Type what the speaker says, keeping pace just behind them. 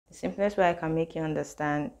simplest way I can make you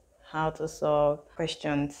understand how to solve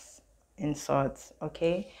questions in sorts.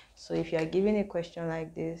 Okay, so if you are given a question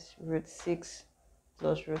like this, root 6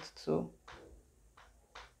 plus root 2,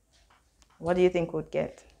 what do you think would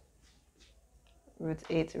get? Root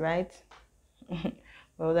 8, right?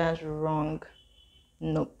 Well, that's wrong.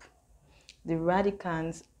 Nope. The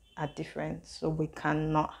radicands are different, so we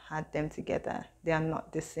cannot add them together. They are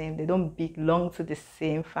not the same. They don't belong to the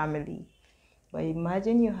same family. But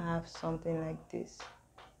imagine you have something like this.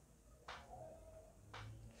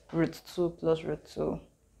 Root 2 plus root 2.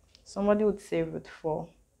 Somebody would say root 4,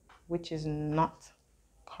 which is not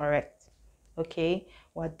correct. Okay,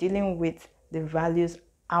 we're dealing with the values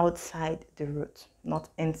outside the root, not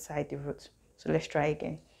inside the root. So let's try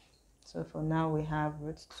again. So for now we have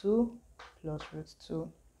root 2 plus root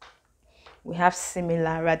 2. We have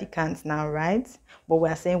similar radicands now, right? But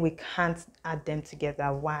we're saying we can't add them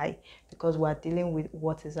together. Why? Because we're dealing with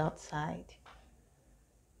what is outside.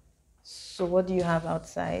 So what do you have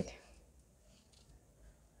outside?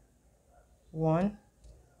 1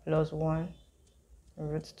 plus 1.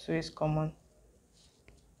 Root 2 is common,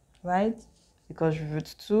 right? Because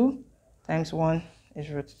root 2 times 1 is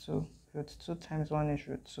root 2. Root 2 times 1 is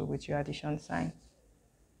root 2 with your addition sign.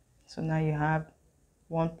 So now you have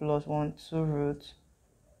 1 plus 1, 2 roots.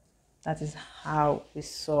 That is how we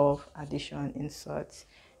solve addition in sorts.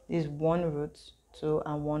 This is 1 root 2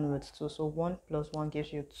 and 1 root 2. So 1 plus 1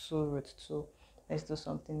 gives you 2 root 2. Let's do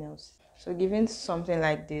something else. So given something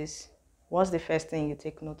like this, what's the first thing you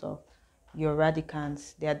take note of? Your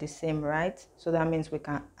radicands. They are the same, right? So that means we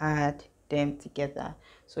can add them together.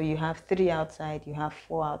 So you have 3 outside, you have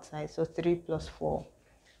 4 outside. So 3 plus 4,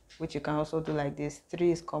 which you can also do like this.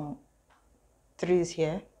 3 is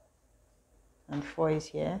here and 4 is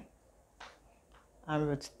here. And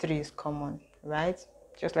root 3 is common, right?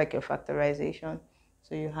 Just like your factorization.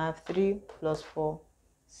 So you have 3 plus 4,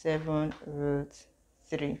 7 root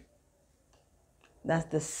 3. That's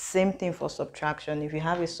the same thing for subtraction. If you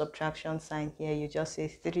have a subtraction sign here, you just say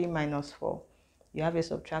 3 minus 4. You have a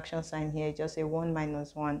subtraction sign here, you just say 1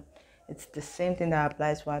 minus 1. It's the same thing that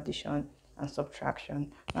applies for addition and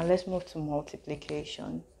subtraction. Now let's move to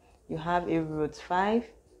multiplication. You have a root 5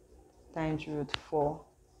 times root 4.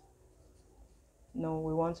 No,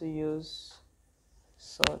 we want to use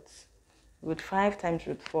sorts. Root 5 times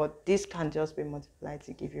root 4. This can just be multiplied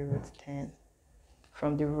to give you root 10.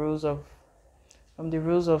 From the rules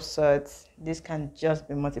of sorts, this can just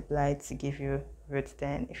be multiplied to give you root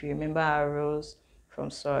 10. If you remember our rules from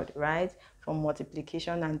sort, right? For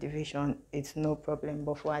multiplication and division, it's no problem.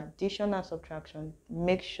 But for addition and subtraction,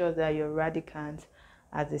 make sure that your radicands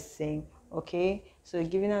are the same. Okay, so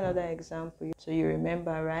giving another example, so you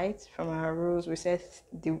remember, right, from our rules, we said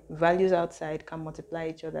the values outside can multiply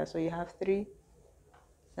each other. So you have 3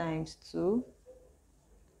 times 2,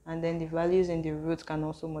 and then the values in the root can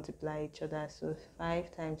also multiply each other. So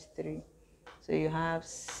 5 times 3, so you have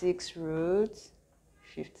 6 root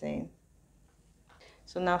 15.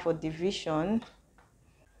 So now for division,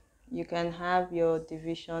 you can have your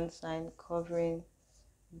division sign covering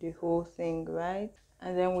the whole thing, right?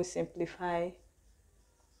 And then we simplify.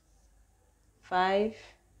 5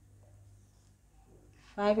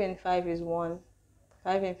 and 5 is 1.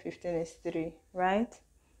 5 and 15 is 3, right?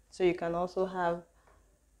 So you can also have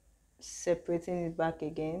separating it back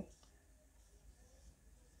again.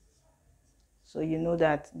 So you know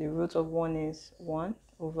that the root of 1 is 1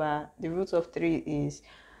 over the root of 3 is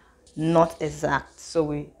not exact. So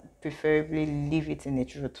we preferably leave it in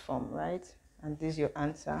its root form, right? And this is your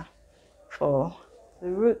answer for the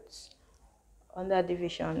roots under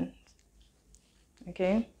division.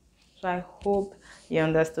 Okay, so I hope you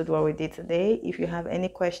understood what we did today. If you have any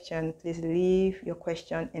question, please leave your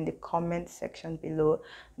question in the comment section below.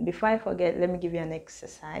 Before I forget, let me give you an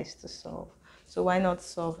exercise to solve. So why not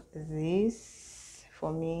solve this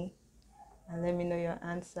for me and let me know your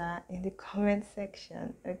answer in the comment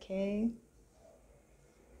section, okay?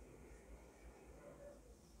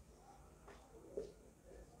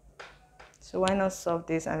 So why not solve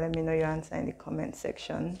this and let me know your answer in the comment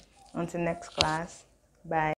section. Until next class, bye.